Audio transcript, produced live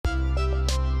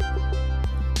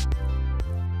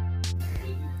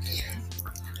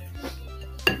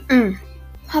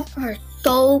Pepper is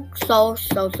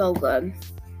so good.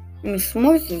 I mean,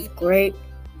 s'mores is great.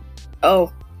 Oh,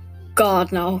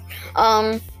 God, no.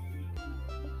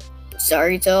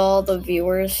 Sorry to all the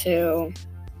viewers who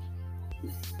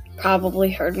probably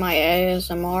heard my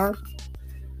ASMR.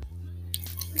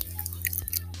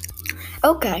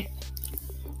 Okay.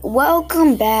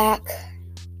 Welcome back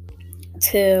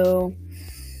to...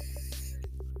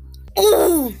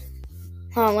 Hold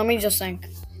on, let me just think.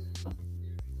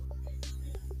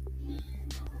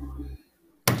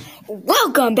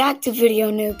 Welcome back to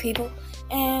Video New People.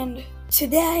 And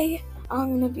today,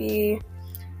 I'm going to be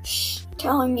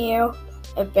telling you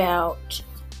about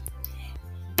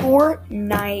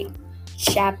Fortnite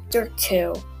Chapter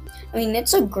 2. I mean,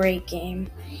 it's a great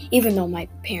game, even though my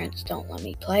parents don't let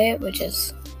me play it, which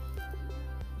is...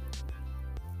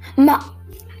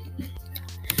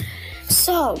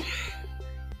 So,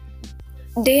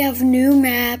 they have new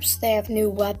maps, they have new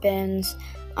weapons.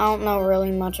 I don't know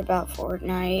really much about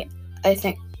Fortnite. I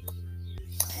think...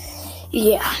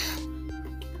 Yeah.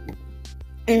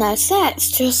 And that's that. It's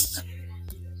just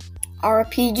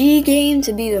RPG game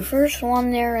to be the first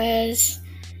one there is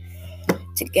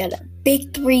to get a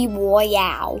victory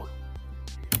royale.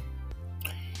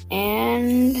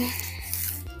 And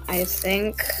I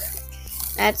think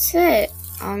that's it.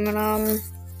 I'm gonna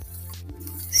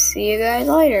see you guys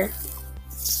later.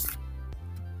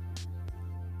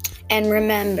 And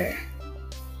remember,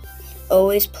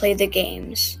 always play the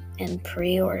games and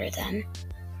pre-order them.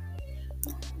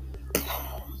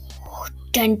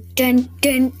 Dun dun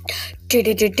dun dun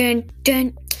dun dun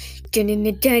dun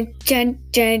dun dun dun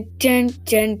dun dun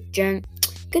dun dun.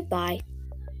 Goodbye.